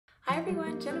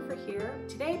everyone, Jennifer here.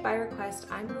 Today, by request,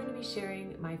 I'm going to be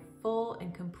sharing my full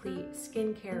and complete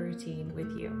skincare routine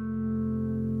with you.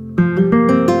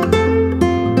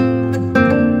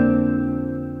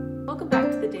 Welcome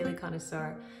back to the Daily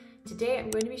Connoisseur. Today,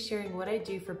 I'm going to be sharing what I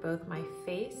do for both my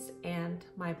face and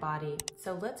my body.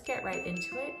 So let's get right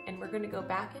into it, and we're going to go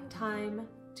back in time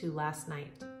to last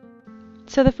night.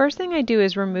 So the first thing I do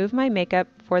is remove my makeup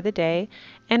for the day,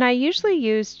 and I usually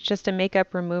use just a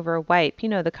makeup remover wipe, you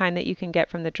know, the kind that you can get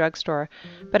from the drugstore.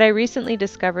 But I recently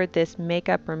discovered this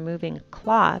makeup removing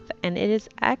cloth, and it is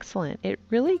excellent. It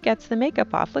really gets the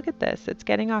makeup off. Look at this. It's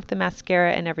getting off the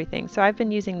mascara and everything. So I've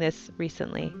been using this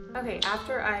recently. Okay,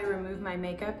 after I remove my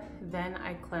makeup, then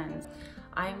I cleanse.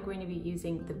 I'm going to be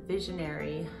using the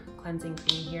Visionary cleansing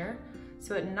cream here.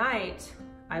 So at night,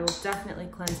 I will definitely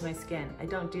cleanse my skin. I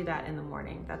don't do that in the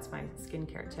morning. That's my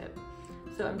skincare tip.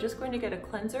 So I'm just going to get a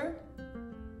cleanser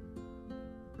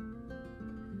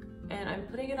and I'm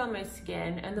putting it on my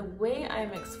skin. And the way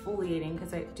I'm exfoliating,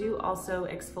 because I do also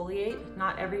exfoliate,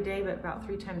 not every day, but about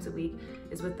 3 times a week,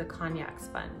 is with the Konjac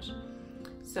sponge.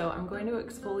 So I'm going to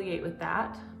exfoliate with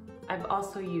that. I've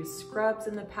also used scrubs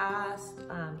in the past,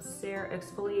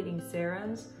 exfoliating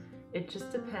serums. It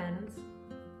just depends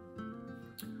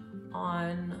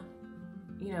on,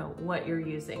 you know, what you're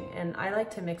using. And I like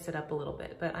to mix it up a little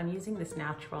bit, but I'm using this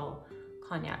natural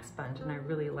Konjac sponge and I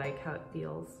really like how it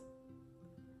feels.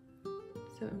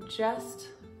 So I'm just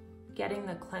getting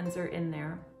the cleanser in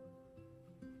there.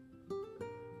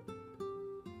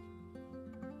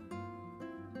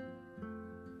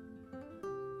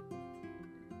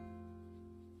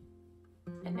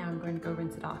 And now I'm going to go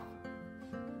rinse it off.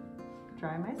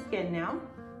 Dry my skin now.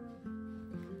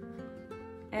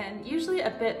 And usually a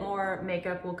bit more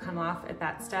makeup will come off at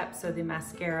that step, so the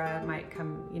mascara might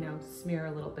come, you know, smear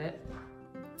a little bit.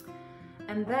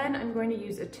 And then I'm going to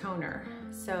use a toner.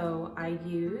 So I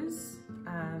use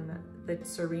the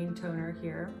Serene toner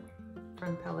here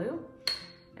from Pelu.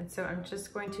 And so I'm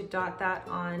just going to dot that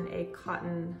on a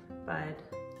cotton bud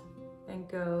and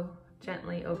go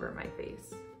gently over my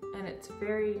face. And it's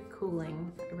very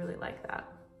cooling. I really like that.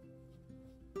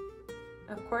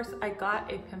 Of course, I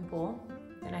got a pimple,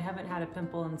 and I haven't had a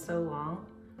pimple in so long.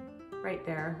 Right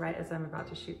there, right as I'm about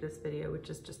to shoot this video, which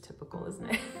is just typical, isn't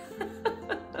it?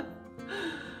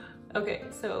 Okay,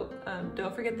 so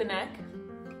don't forget the neck.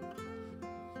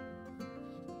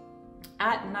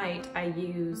 At night, I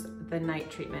use the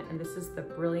night treatment, and this is the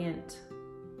Brilliant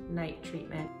Night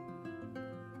Treatment.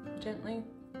 Gently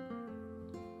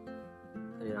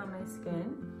put it on my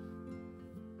skin.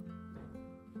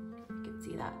 You can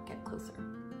see that, get closer.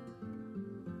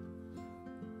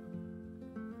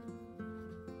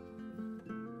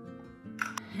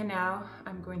 And now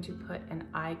I'm going to put an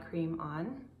eye cream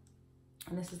on.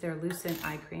 And this is their Lucent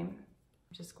eye cream.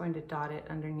 I'm just going to dot it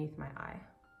underneath my eye.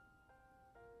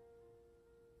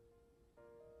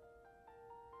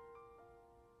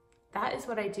 That is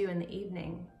what I do in the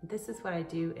evening. This is what I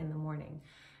do in the morning.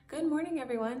 Good morning,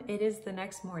 everyone. It is the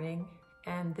next morning,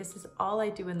 and this is all I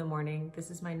do in the morning. This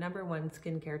is my #1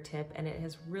 skincare tip, and it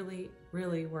has really,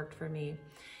 really worked for me.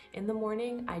 In the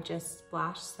morning, I just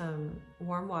splash some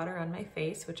warm water on my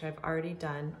face, which I've already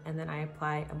done, and then I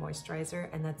apply a moisturizer,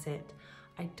 and that's it.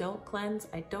 I don't cleanse,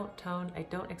 I don't tone, I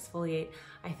don't exfoliate.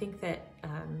 I think that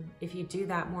if you do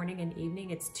that morning and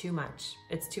evening, it's too much.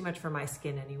 It's too much for my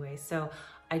skin anyway, so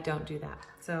I don't do that.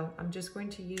 So I'm just going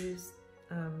to use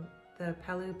the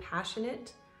Pelu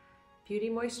Passionate Beauty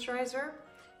Moisturizer.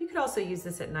 You could also use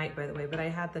this at night, by the way, but I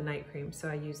had the night cream, so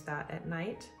I use that at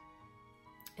night.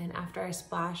 And after I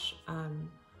splash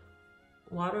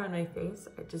water on my face,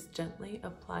 I just gently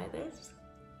apply this.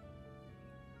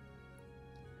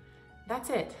 That's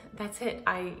it, that's it.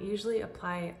 I usually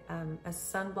apply a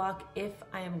sunblock if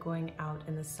I am going out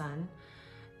in the sun.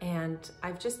 And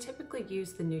I've just typically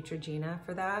used the Neutrogena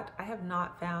for that. I have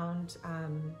not found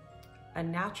a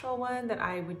natural one that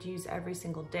I would use every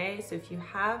single day. So if you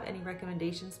have any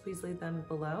recommendations, please leave them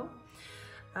below.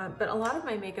 But a lot of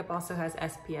my makeup also has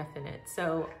SPF in it.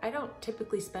 So I don't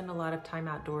typically spend a lot of time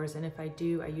outdoors. And if I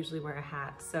do, I usually wear a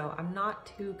hat. So I'm not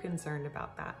too concerned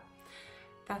about that.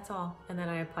 That's all. And then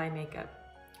I apply makeup.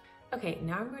 Okay,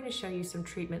 now I'm going to show you some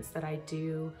treatments that I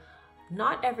do,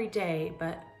 not every day,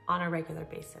 but on a regular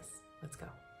basis. Let's go.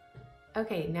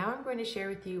 Okay, now I'm going to share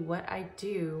with you what I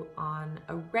do on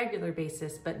a regular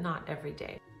basis, but not every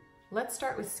day. Let's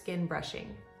start with skin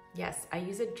brushing. Yes, I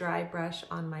use a dry brush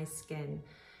on my skin,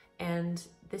 and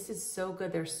this is so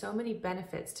good. There's so many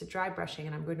benefits to dry brushing,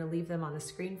 and I'm going to leave them on the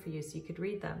screen for you so you could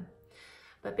read them.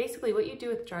 But basically what you do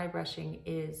with dry brushing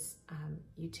is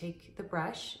you take the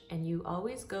brush and you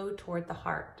always go toward the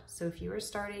heart. So if you are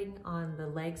starting on the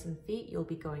legs and feet, you'll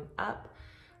be going up.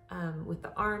 With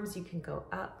the arms, you can go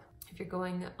up. If you're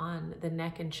going on the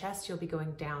neck and chest, you'll be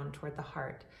going down toward the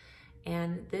heart.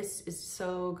 And this is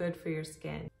so good for your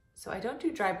skin. So I don't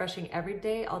do dry brushing every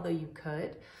day, although you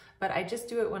could, but I just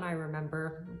do it when I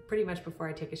remember, pretty much before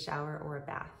I take a shower or a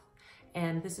bath.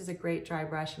 And this is a great dry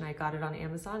brush and I got it on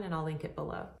Amazon and I'll link it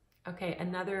below. Okay,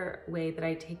 another way that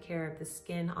I take care of the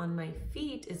skin on my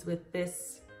feet is with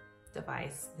this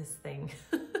device, this thing.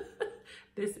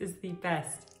 This is the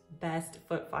best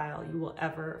foot file you will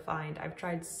ever find. I've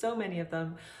tried so many of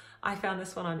them. I found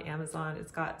this one on Amazon.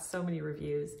 It's got so many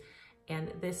reviews and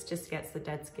this just gets the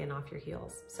dead skin off your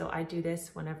heels. So I do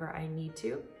this whenever I need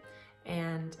to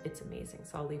and it's amazing.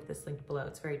 So I'll leave this linked below.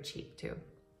 It's very cheap too.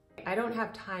 I don't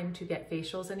have time to get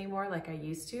facials anymore like I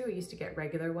used to. I used to get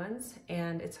regular ones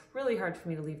and it's really hard for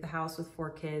me to leave the house with 4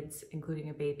 kids, including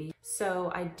a baby.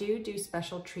 So I do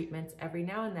special treatments every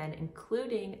now and then,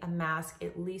 including a mask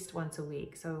at least once a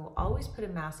week. So I'll always put a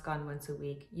mask on once a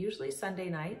week, usually Sunday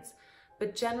nights,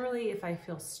 but generally if I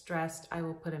feel stressed, I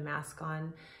will put a mask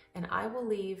on and I will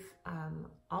leave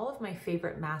all of my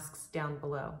favorite masks down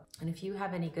below. And if you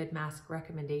have any good mask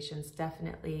recommendations,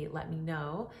 definitely let me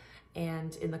know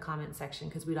and in the comment section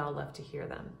because we'd all love to hear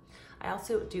them. I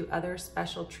also do other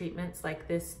special treatments like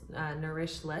this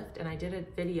Nourish Lift, and I did a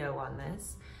video on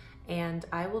this and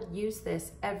I will use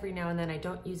this every now and then. I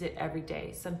don't use it every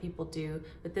day. Some people do,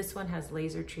 but this one has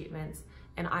laser treatments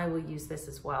and I will use this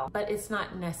as well. But it's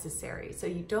not necessary. So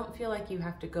you don't feel like you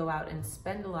have to go out and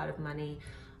spend a lot of money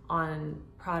on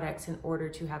products in order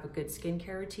to have a good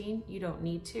skincare routine. You don't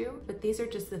need to, but these are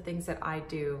just the things that I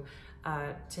do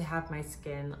to have my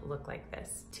skin look like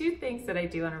this. 2 things that I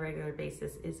do on a regular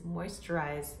basis is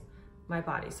moisturize my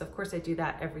body. So of course I do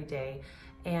that every day.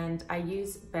 And I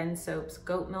use Ben Soap's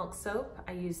goat milk soap.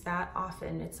 I use that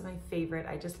often. It's my favorite.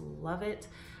 I just love it.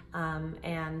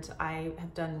 And I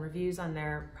have done reviews on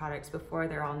their products before.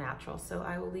 They're all natural. So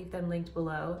I will leave them linked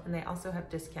below. And they also have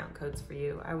discount codes for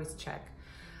you. I always check.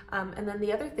 And then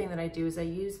the other thing that I do is I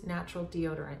use natural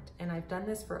deodorant. And I've done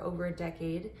this for over a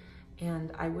decade.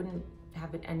 And I wouldn't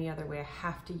have it any other way. I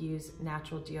have to use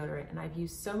natural deodorant and I've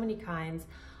used so many kinds.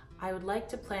 I would like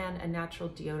to plan a natural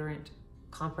deodorant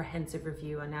comprehensive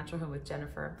review on Natural Home with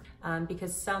Jennifer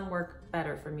because some work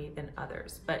better for me than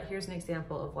others. But here's an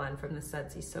example of one from the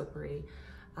Sudsy Soapery.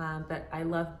 But I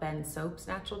love Ben Soap's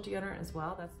natural deodorant as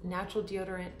well. That's natural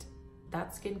deodorant.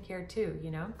 That's skincare too,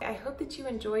 you know? I hope that you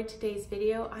enjoyed today's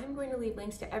video. I'm going to leave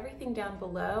links to everything down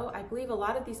below. I believe a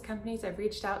lot of these companies, I've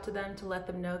reached out to them to let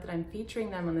them know that I'm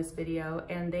featuring them on this video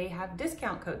and they have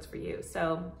discount codes for you.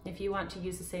 So if you want to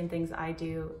use the same things I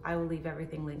do, I will leave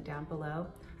everything linked down below.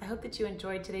 I hope that you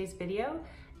enjoyed today's video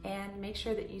and make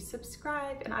sure that you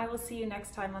subscribe and I will see you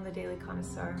next time on The Daily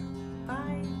Connoisseur.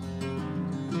 Bye.